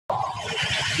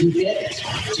you get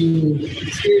to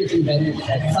experience events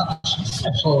at such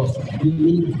special,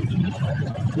 unique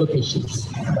locations.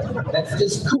 That's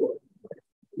just cool.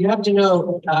 You have to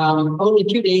know, only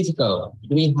 2 days ago,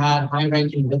 we had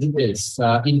high-ranking visitors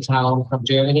in town from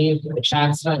Germany. The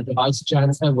Chancellor and the Vice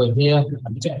Chancellor were here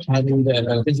to attend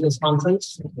the business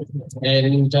conference.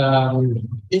 And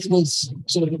this was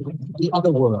sort of the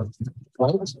other world,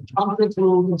 right? Conference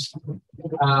rooms,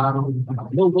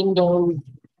 no windows,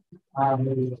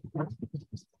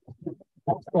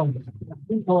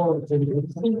 people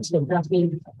and seats and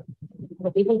nothing,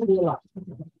 but able to be alive.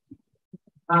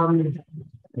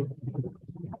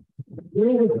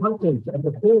 During the conference, at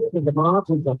the first of the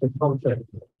margins of the conference,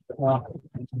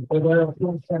 there were, of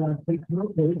course, three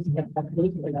countries that had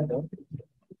taken together.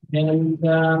 And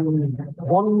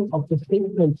one of the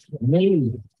statements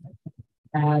made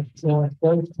at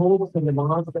those talks in the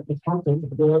margins of the conference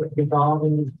were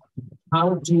regarding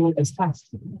how to assess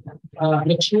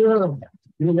mature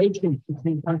relations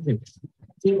between countries.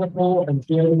 Singapore and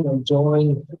Germany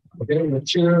enjoying a very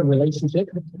mature relationship.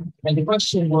 And the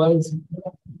question was,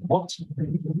 what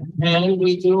can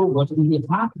we do? What do we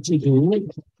have to do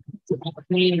to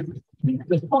actually keep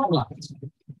the spotlight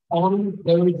on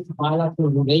those bilateral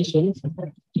relations,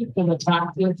 keep them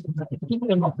attractive, keep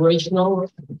them operational,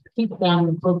 keep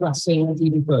them progressing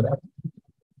even further?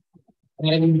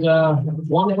 And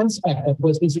one aspect that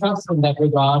was discussed in that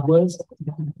regard was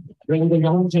bring the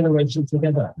young generation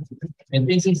together. And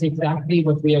this is exactly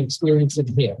what we are experiencing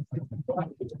here.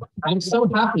 I'm so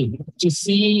happy to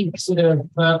see sort of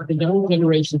the young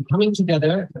generation coming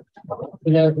together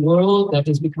in a world that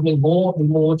is becoming more and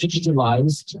more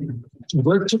digitalized to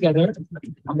work together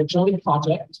on a joint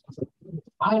project.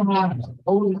 I have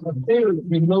only a very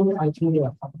remote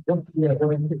idea of what we are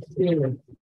going to experience.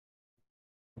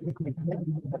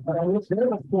 But I look very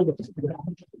much forward to it.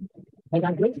 And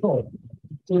I'm grateful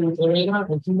to Verena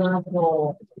and Tina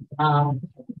for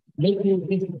making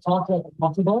this project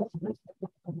possible,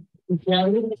 to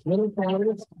sharing many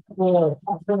families for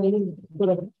offering sort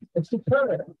of a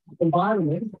superb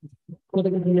environment for the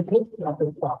implementation of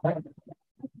this project.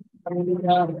 And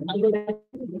I would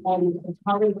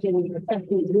encouraging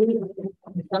especially the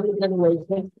younger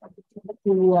generation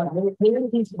to maintain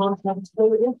these concepts,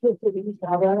 so interested in each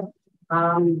other,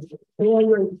 share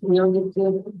your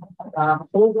experiences,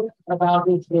 talk about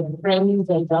it with friends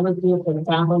and relatives and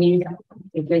families,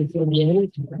 because in the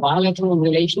end, bilateral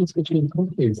relations between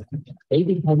countries, they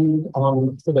depend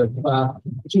on sort of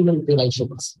human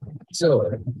relations.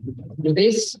 So, with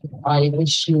this, I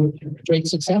wish you great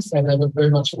success, and I look very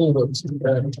much forward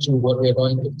to what we're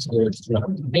going to experience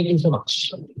tonight. Thank you so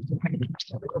much.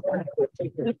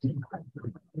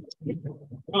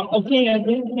 Okay,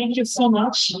 again, thank you so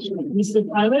much, Mr.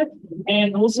 Pilot,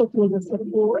 and also for the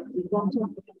support.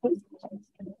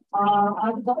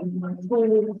 I'd like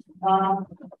to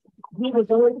give a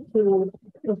word to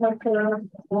Professor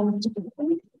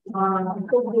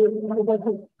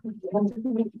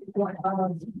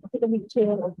academic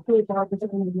chair of Chooi Barta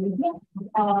in Media.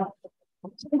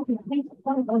 Please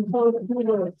come and hold a few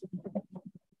words.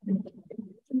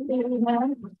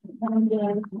 And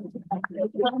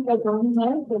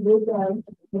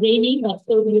rainy but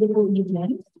still beautiful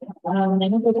evening. And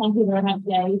also thank you very much,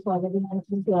 Gary, for letting us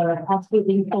into our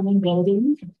absolutely stunning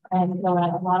building and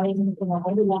allowing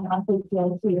everyone else to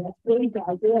explain the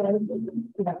ideas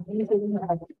using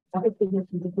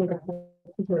opportunities to create a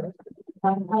I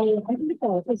think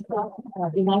first off,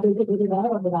 elaborated really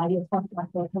well on the value of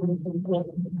cross-cultural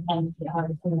and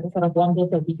sort of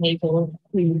wonders of being able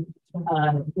to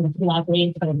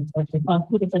collaborate across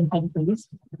two different countries.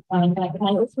 And I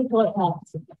also thought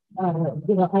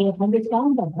that, I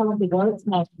understand that some of the works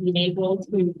have been able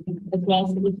to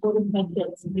address the important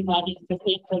metrics regarding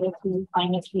sustainability,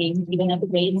 climate change, even at the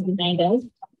rates behind us.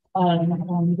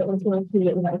 And also to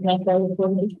address very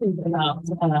important issues about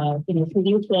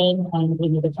pollution and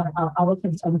our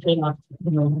consumption of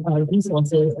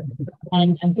resources.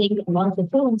 And I think a lot of the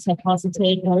films have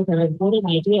posited very important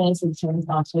ideas in terms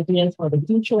of ideas for the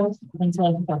future, in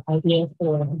terms of ideas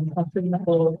for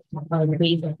sustainable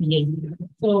ways of being.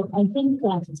 So I think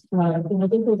that this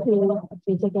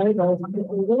is a very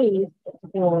way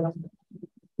for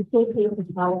to showcase the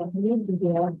power of new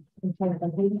media in terms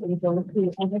of being able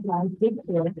to analyze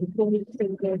pictures before we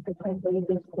figure the country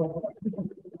this for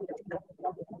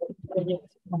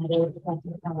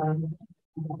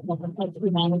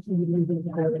humanity using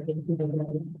the into the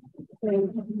world. So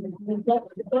that's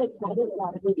very excited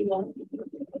about the video.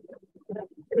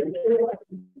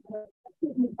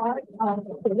 Part of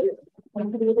this, and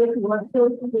to be able to work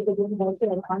closely with the University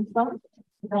of Ansbach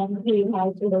And he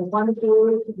has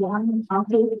wonderful young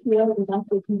artists here with us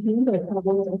to continue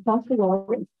across the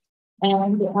world.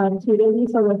 And to really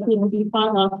sort of be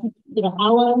part of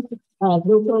our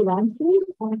local landscape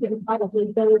and to be part of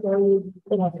this very, very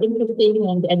interesting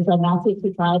and dramatic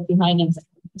society behind us.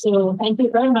 So thank you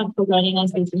very much for joining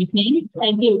us this evening.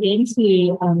 Thank you again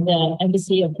to the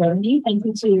Embassy of Germany. Thank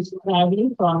you to Larry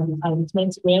from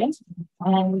Times Square.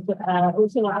 And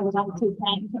also I would like to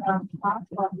thank part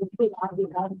of the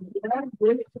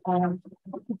group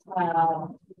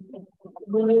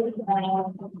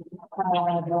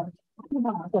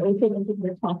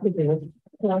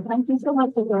So thank you so much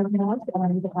for joining us,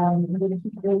 and I'm going to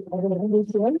keep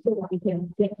English here so that we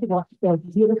can get to watch the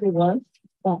beautiful work.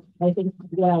 But I think,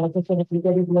 yeah, it's going to be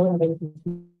very blown away.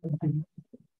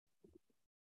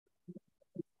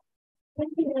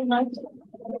 Thank you very much.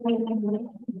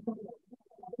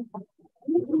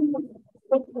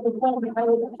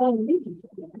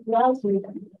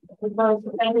 Because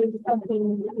that is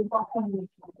something important.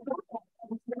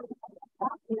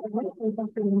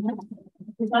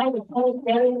 I was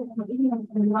very convenient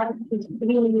and life is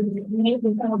really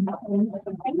amazing. And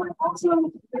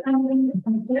also, there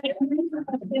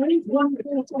is one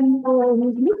person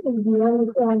who's missing here,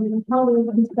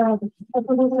 colleague,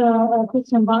 Professor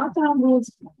Christian Barta, who's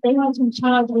very much in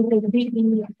charge with the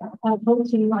really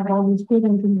coaching of all the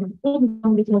students in the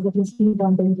program because of his feed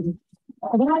on vending.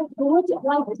 But I would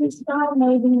like to start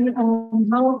maybe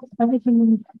how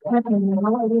everything happened,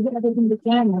 how everything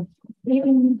began.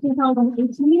 In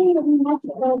 2018, we met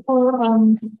for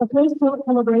the first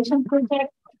collaboration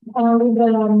project with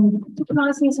two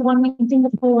classes, one in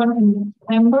Singapore, one in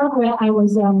Hamburg, where I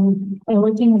was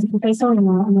working as a professor in a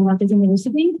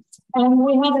university. And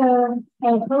we had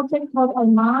a project called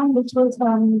Alman, which was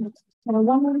 1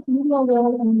 million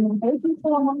role in the baking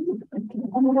ceremony.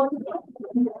 And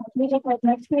we just had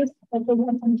next year, but they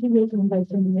had some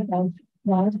innovation about that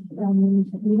role.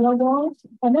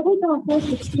 And that was our first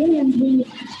experience. We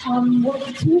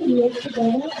worked 2 years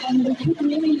together, and we could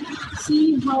really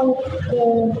see how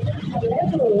the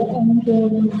level and the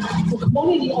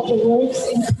quality of the works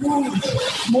improved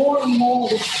more and more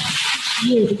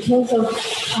because of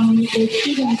the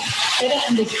students better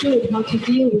understood how to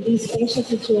deal with these spatial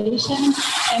situations,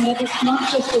 and that it's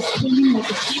not just a screen like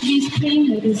a TV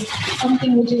screen, that is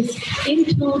something which is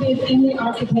included in the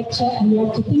architecture, and you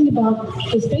have to think about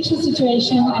the spatial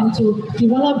situation and to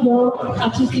develop your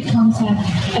artistic concept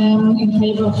in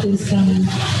favor of this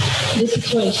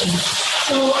situation.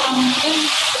 So then the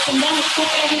pandemic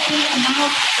stopped everything, and now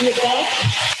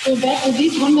we're back with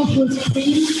this wonderful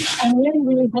screen. I'm really,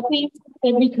 really happy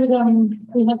that we could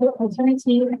we have the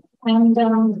opportunity, and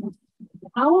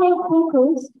our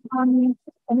focus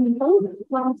both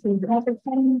classes have the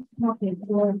same topic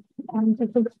for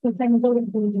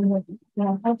sustainability in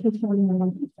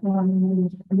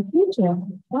the future.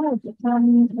 But we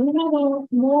have a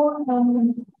more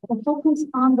a focus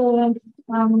on the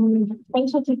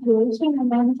spatial situation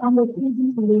and then on the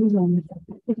 3D solutions,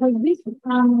 because this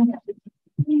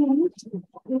we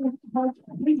have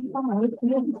 3 sides, we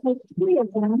have to take 3 of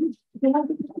them. We have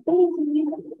to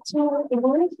so the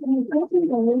words in the second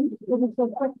way, it is a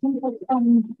question of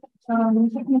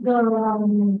technical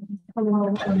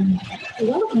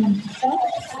development.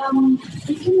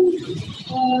 We can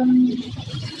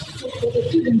what the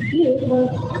students did was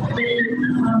they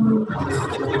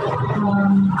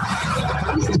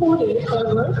distorted their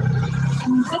work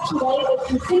in such a way that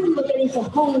you think that there is a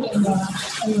hole in the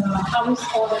house,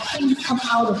 or that things come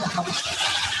out of the house.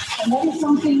 And that is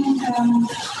something I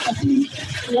think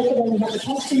yesterday we had a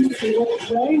testing, it worked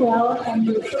very well, and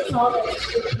we were so proud of it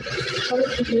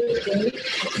first to do it today.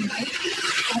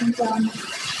 And I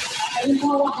don't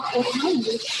know what time it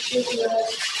is.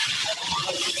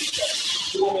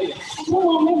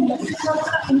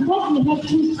 In fact, we have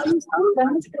 2 students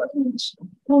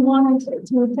who wanted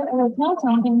to tell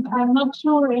something. I'm not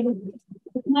sure if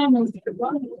the time is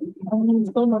running. I mean,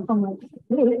 it's going to come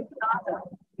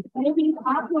maybe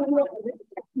after,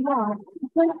 yeah.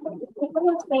 But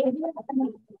let's say,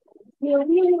 we are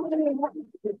really, really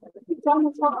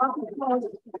done so often because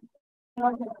I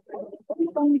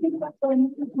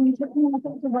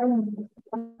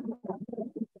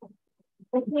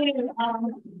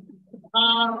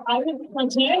would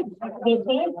suggest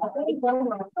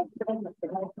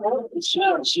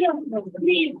sure,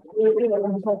 please.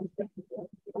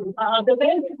 The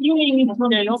best viewing is from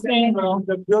this angle,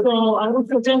 so I would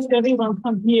suggest everyone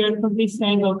come here from this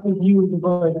angle to view the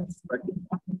birds.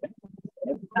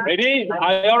 Ready?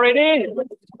 Are you ready?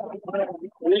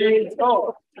 Let's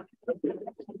go.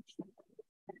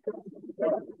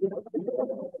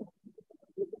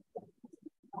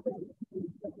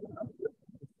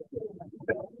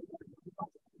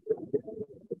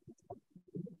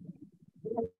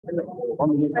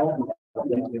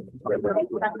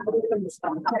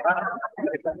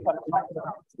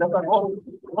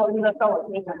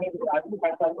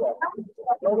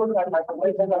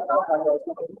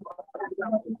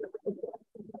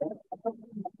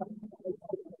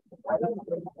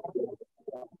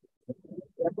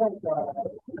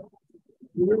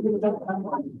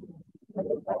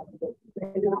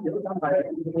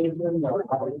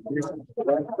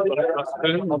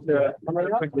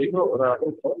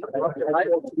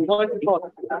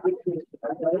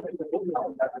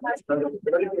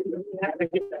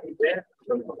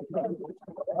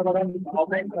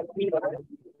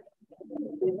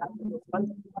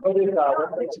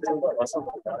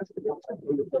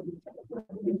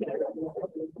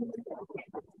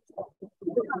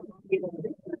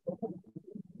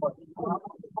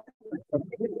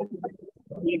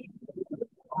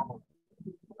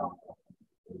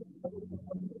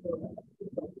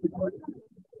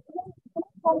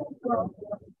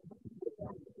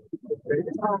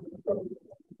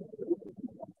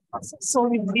 So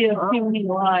we be a few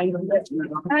wide.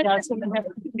 That's what we have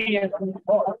to clear.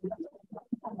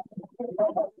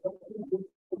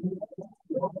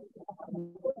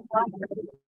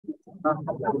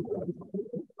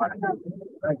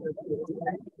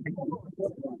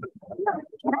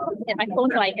 Yeah, my phone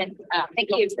so I can. Thank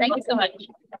you. Thank you so much.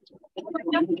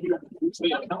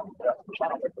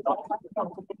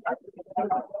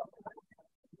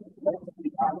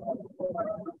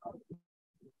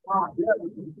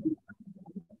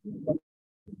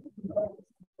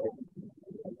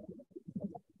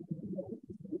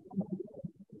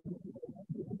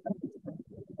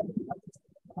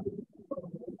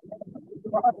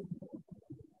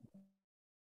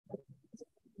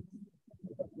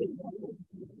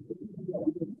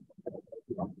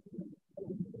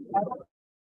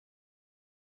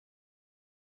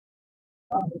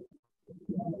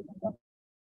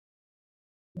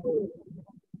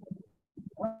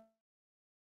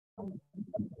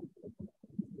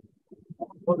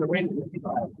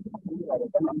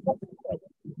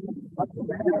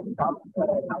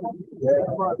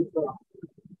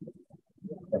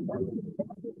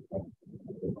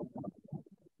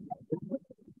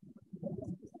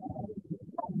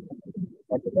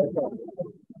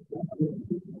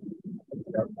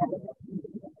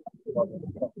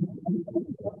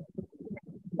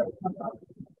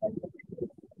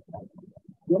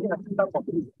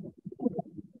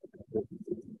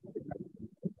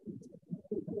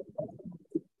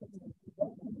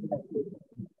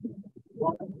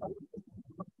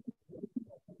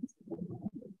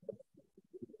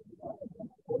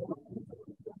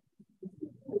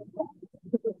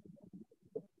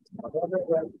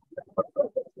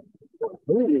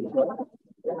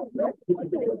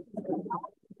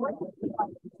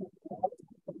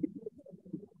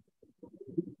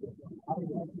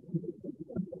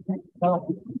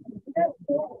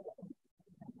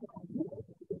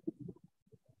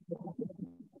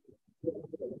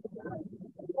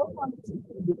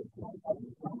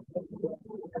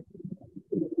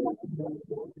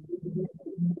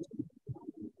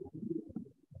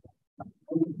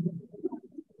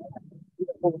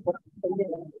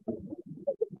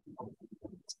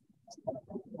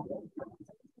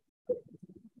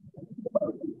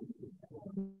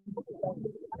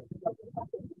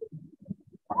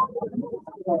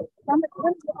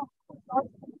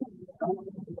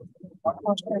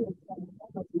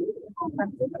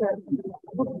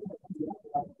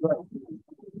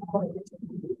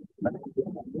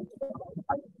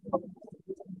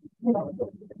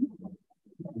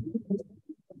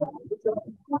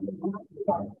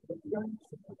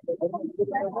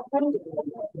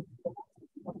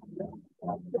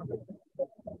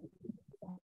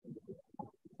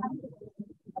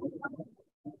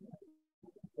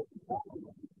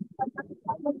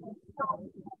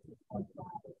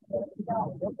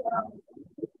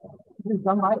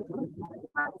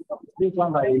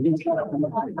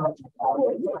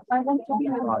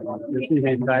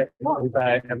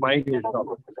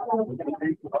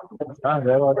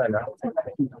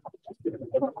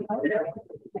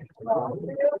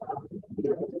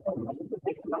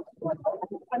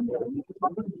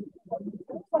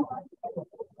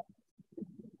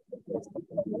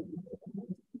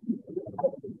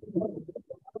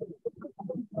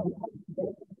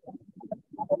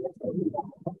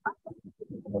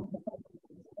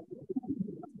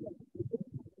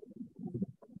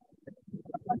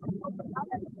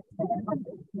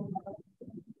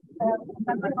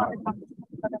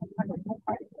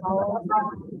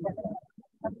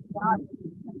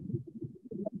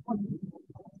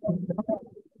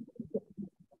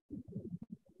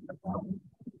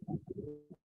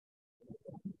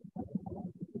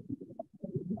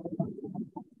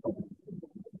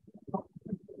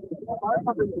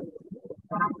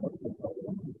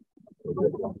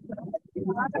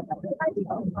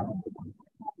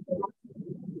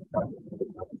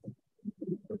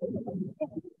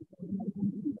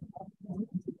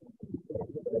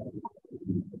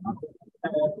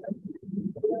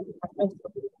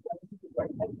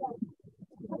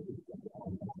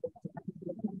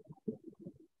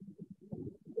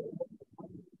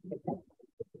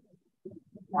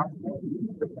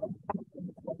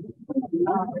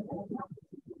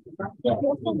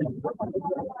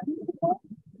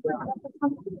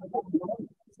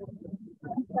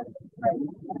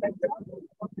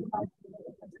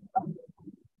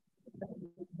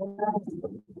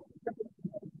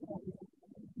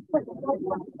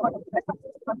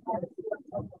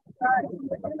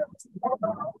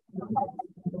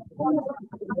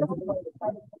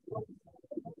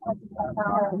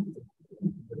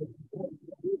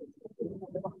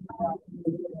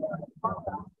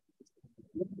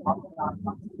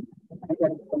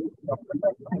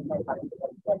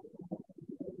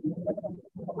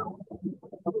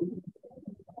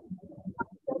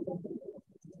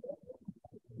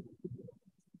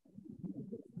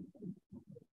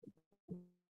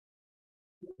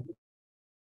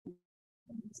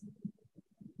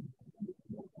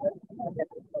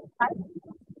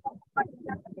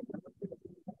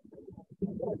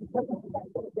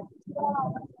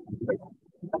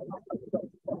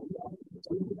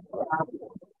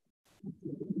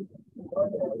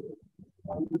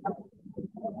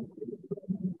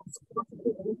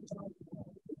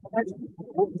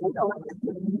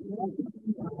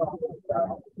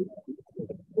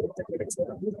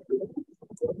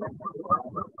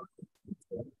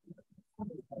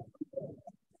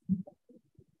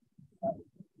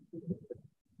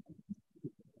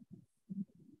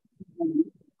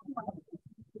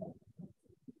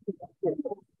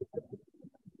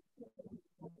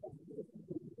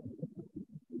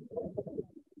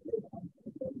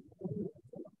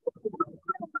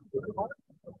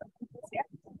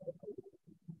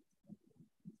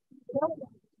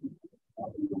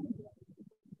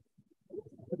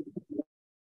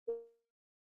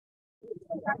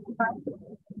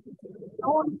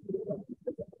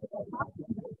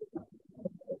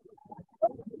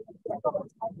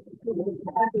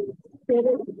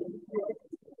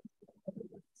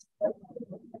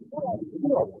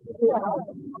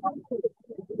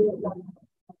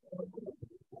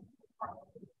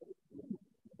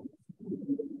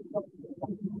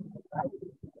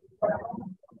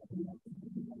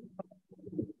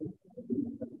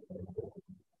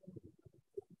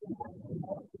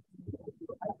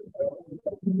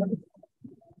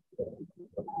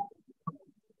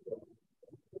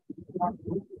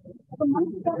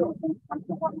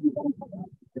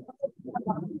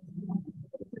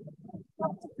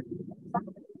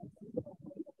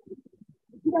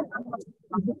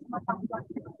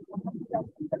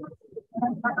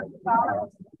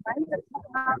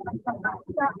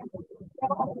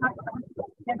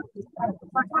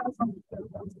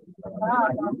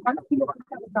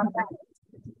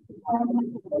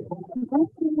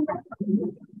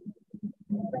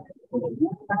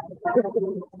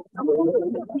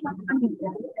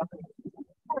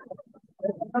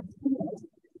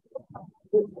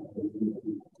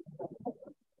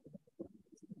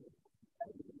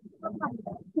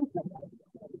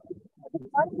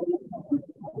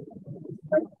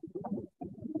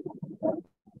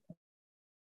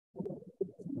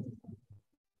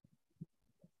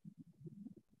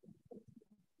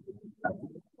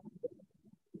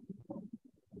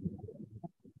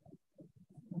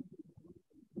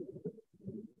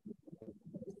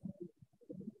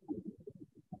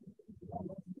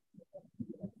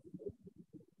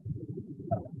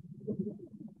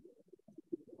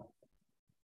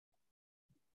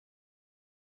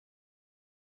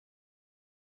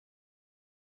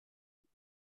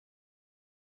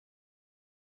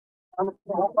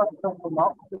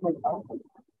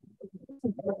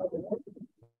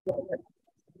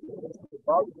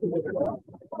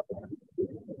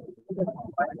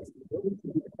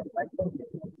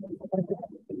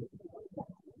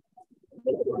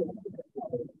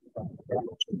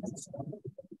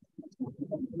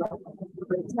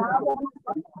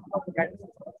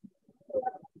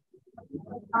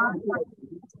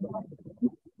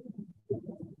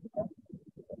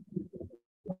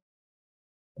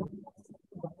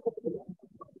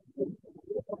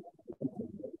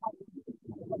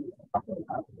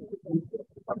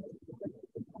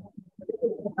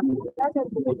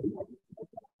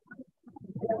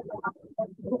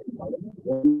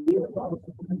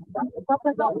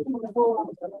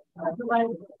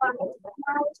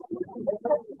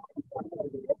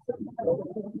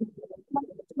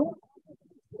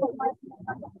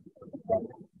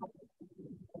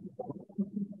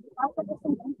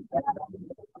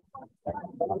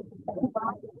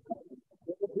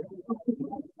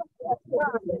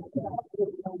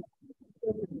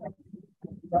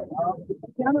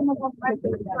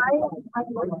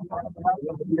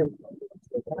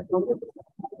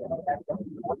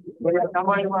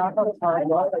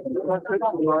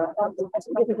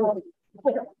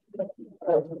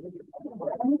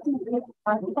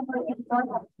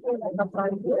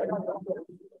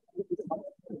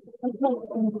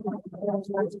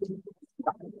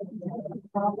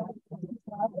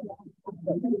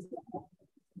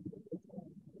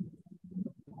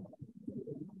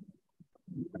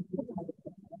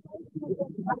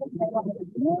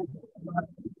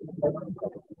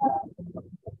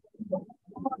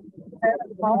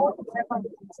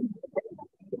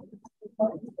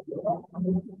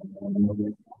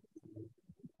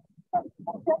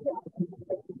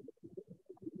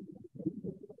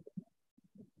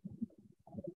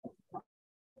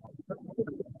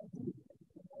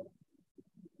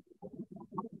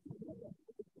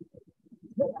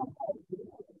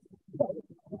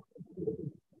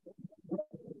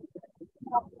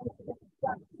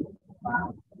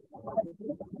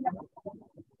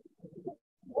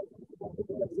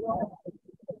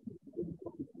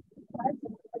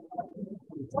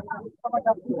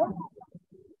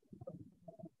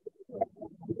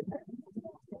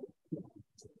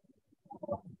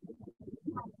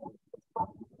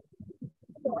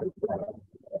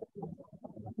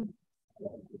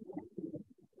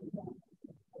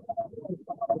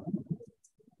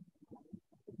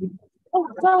 Oh,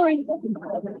 sorry.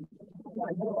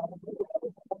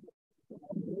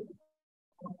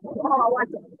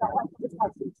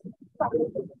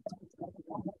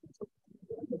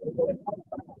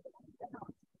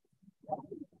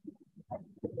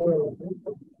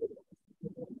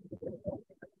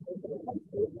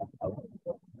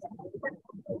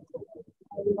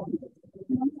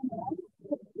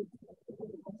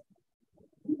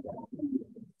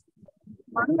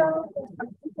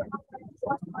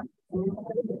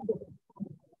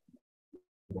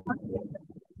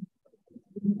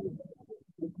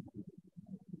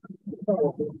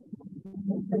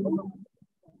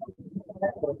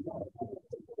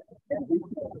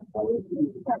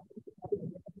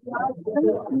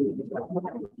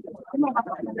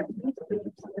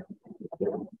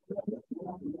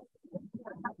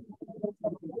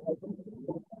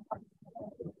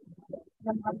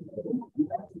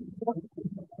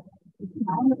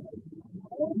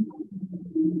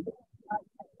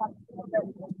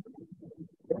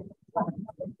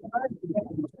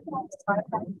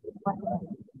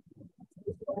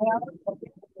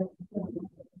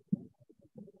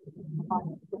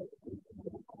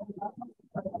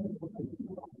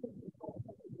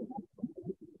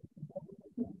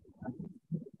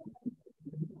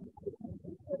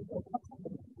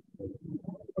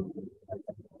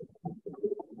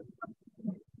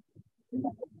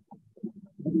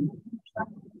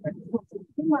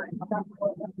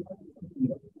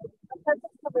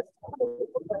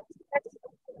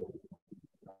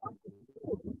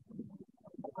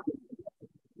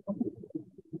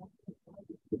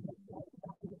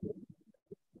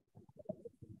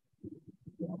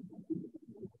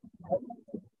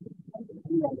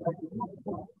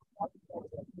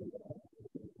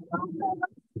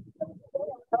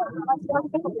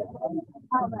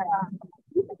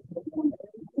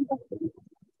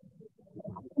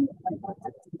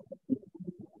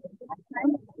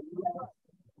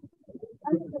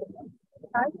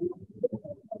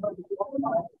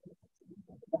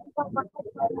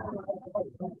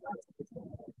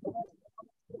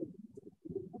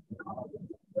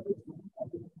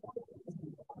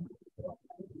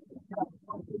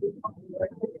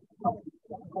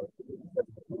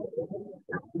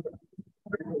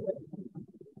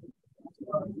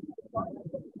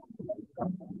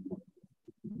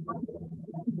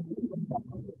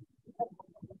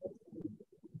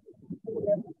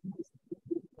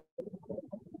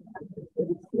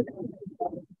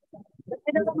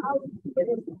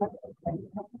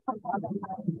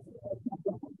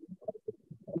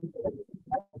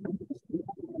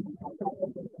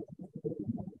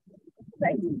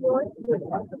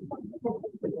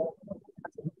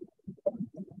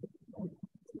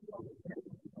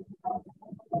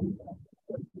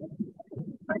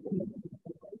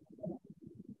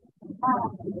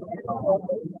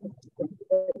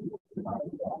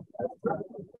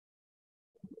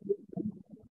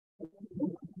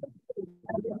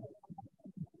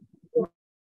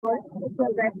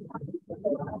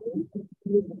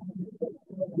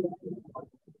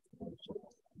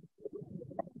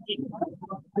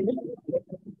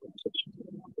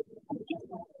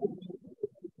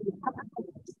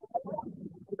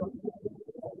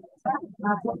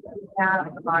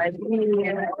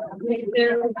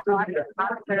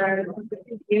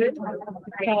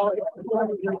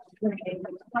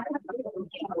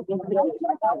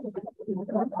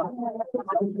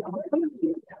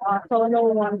 So no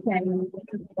one can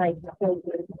like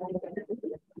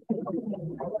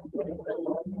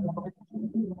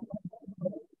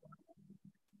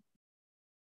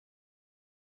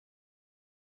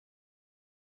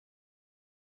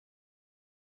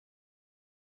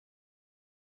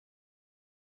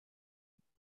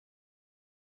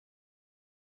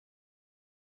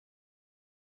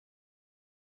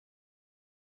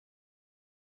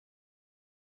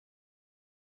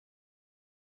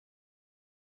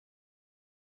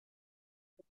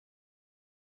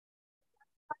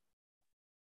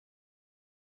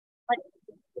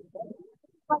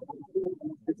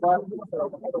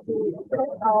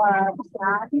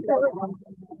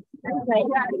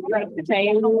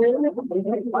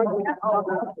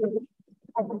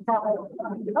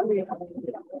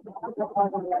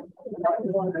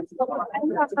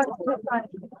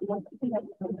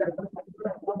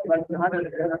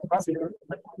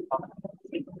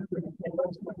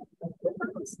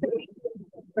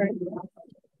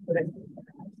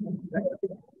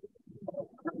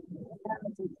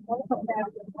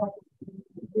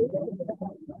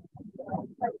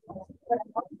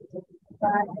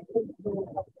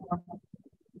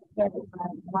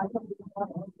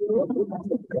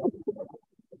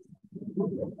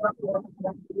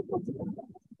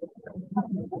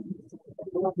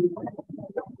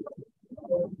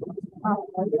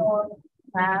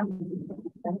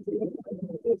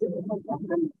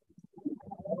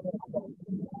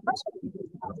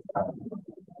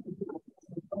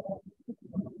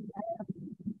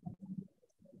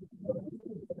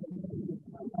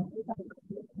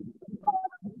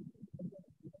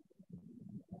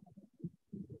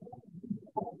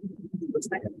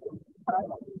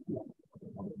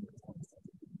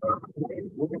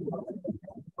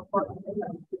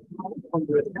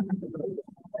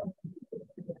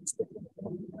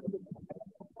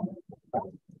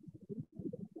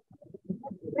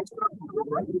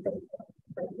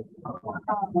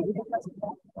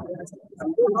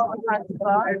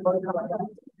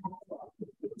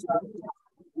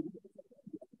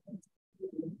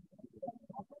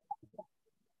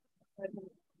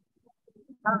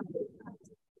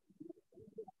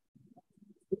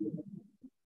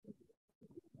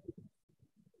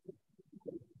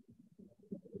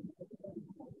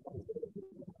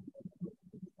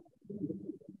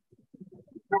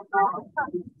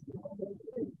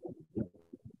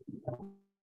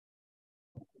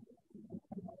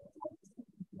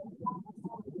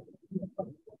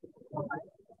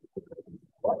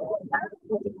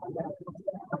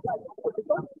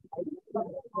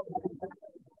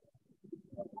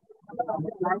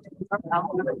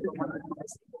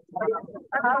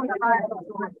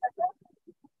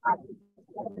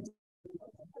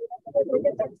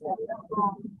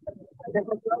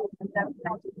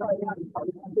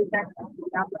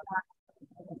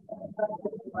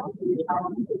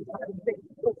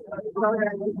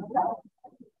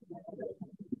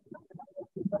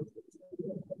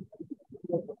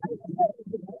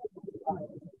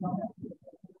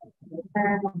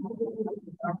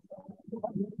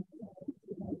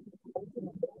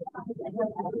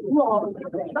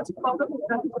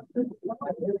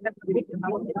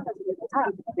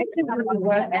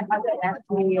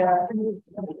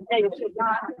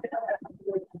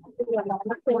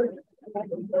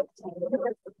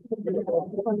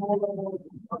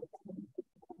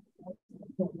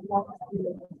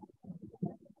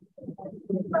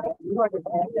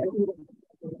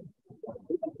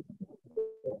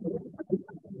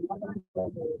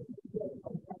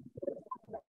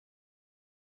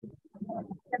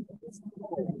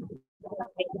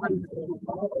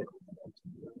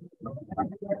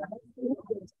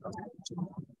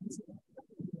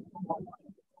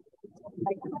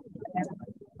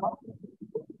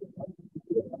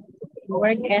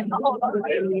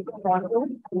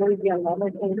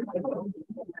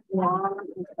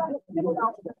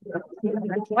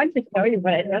I want to tell you,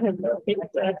 but I don't have the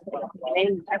picture.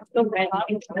 And I'm so bad.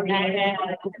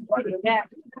 Yeah.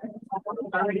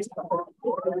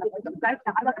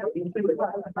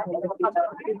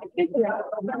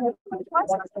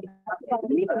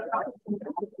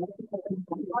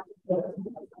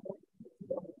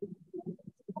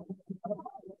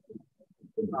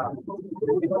 Yeah.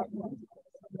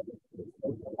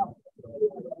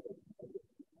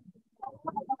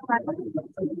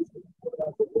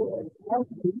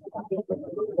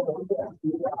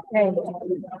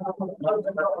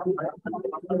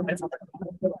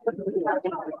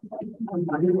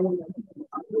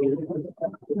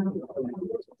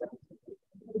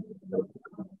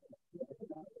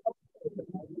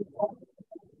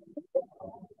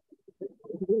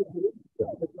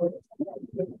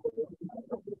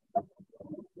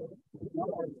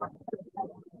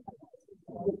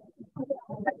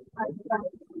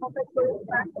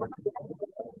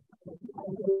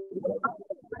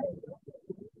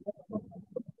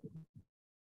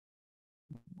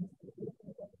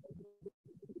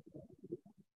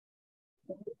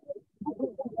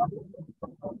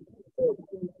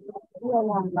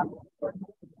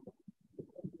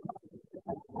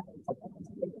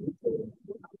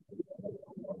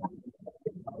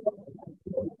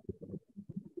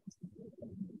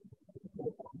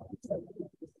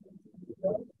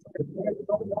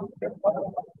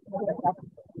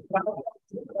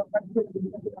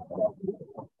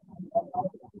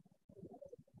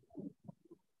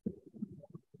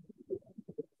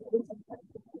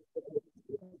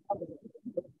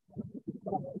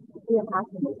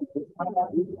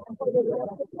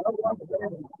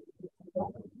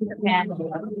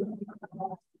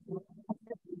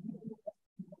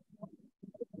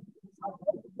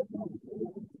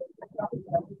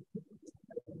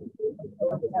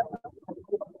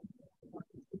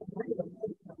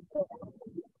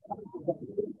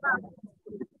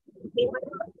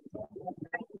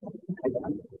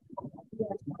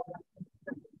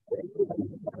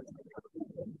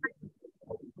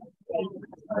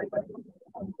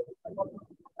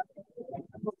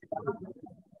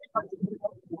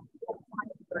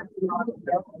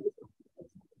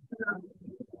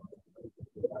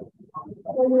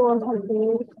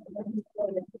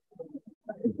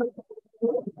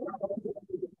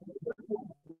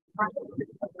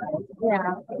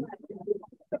 Yeah.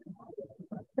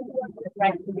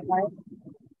 Right.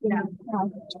 Yeah.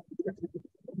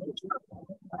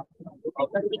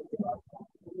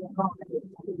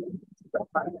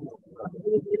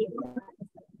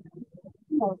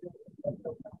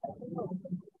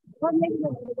 What makes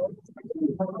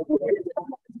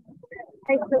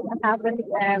I could have an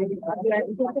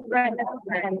different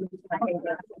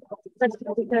but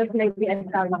because maybe I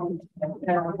found maybe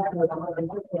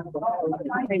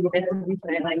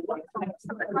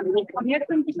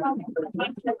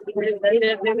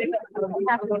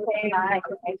that's the reason I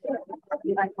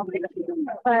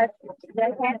but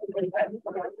that can't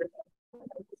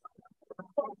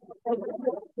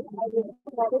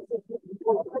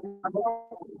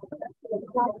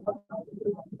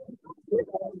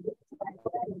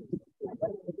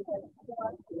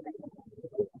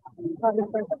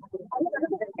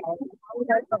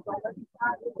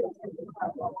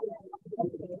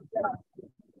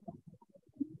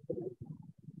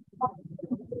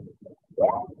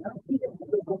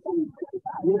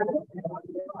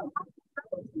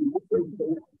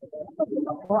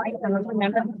Oh, I cannot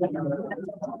remember.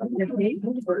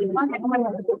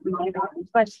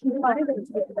 But she wanted to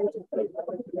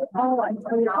oh, I'm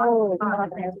sorry. Oh,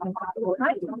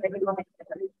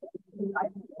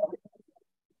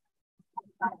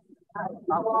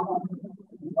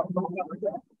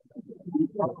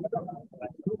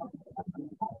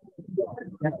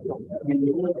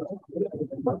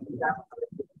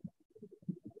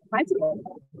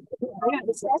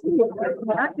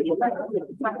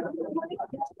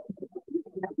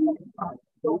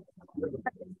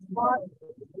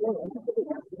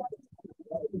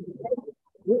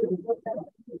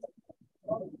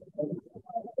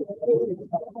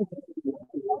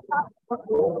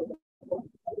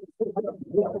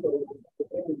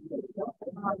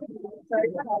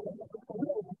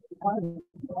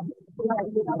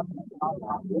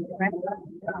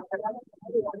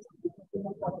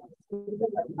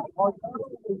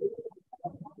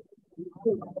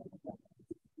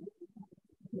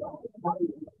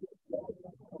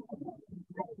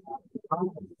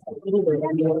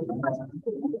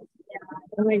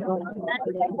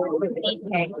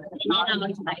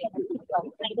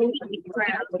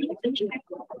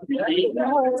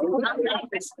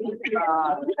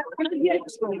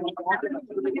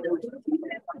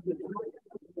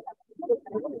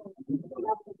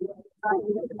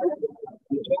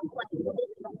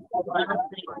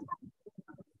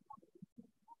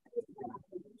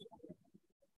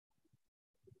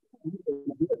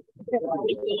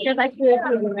 because I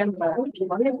clearly remember.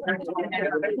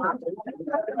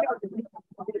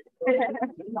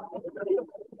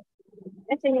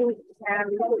 think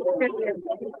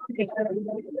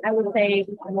I would say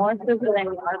more so than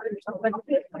others, but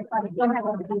I don't have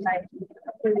to be like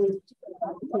really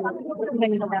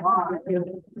many of them.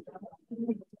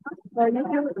 So you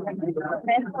can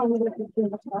best only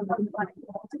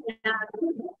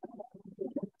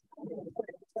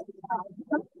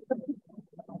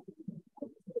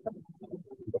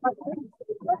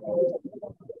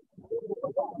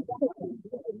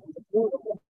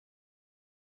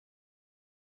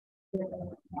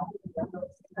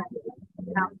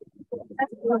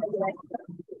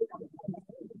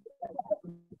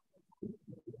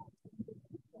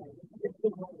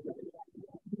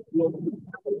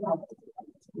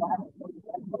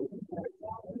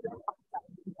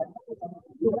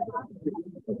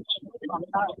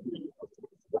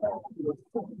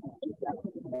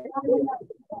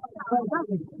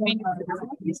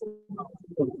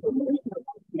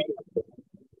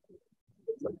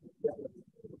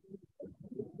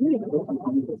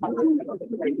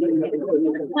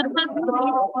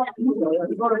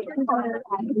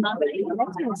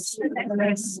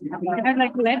I have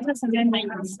like letters and then like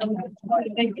some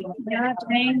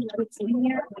name with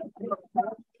senior.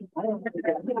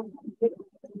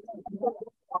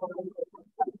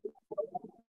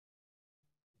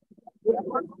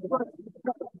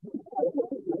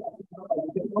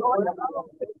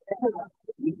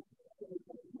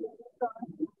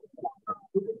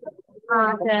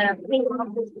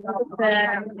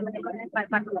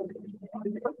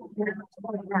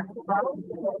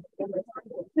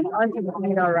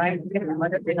 All right.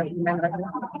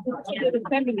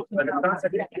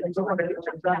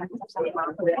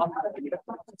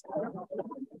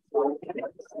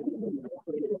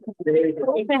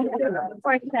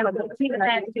 For example,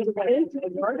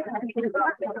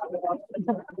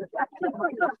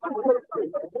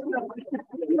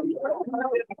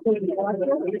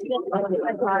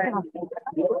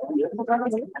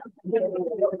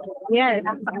 yeah,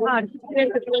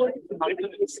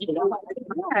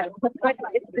 but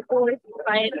it's the goal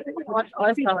by what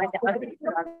also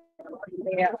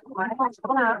yeah,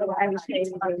 I would say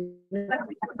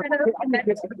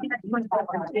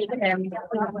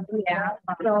yeah,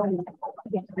 so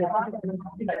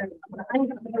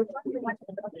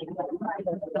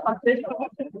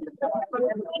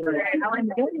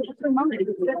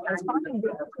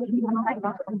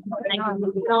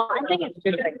no, I think it's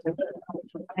good.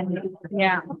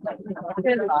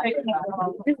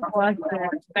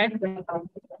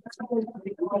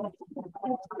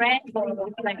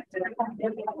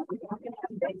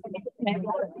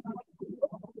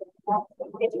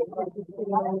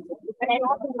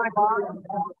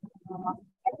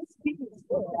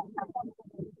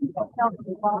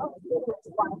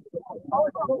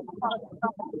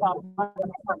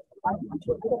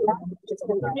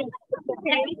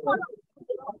 Yeah, this was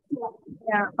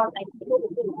yeah,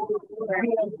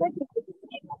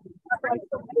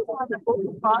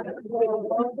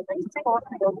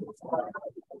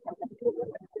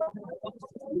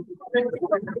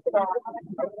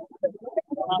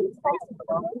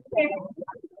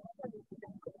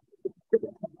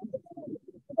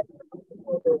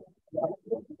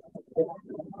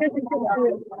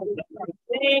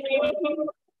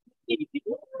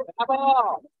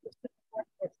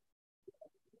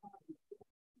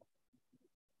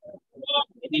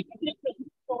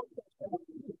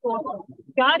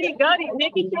 Got it.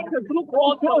 Maybe take a group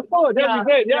photo. Oh, that'd be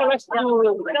great. Yeah, let's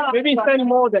do. Maybe send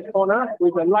more that corner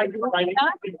with a light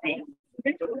lighting.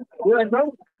 You and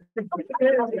bro?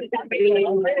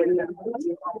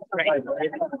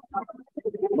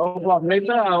 No problem.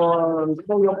 Later, I'll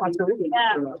show your passport.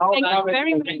 yeah. Thank you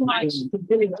very, very much.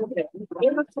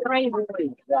 It looks great.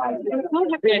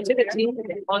 Creativity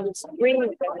on the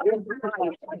screen.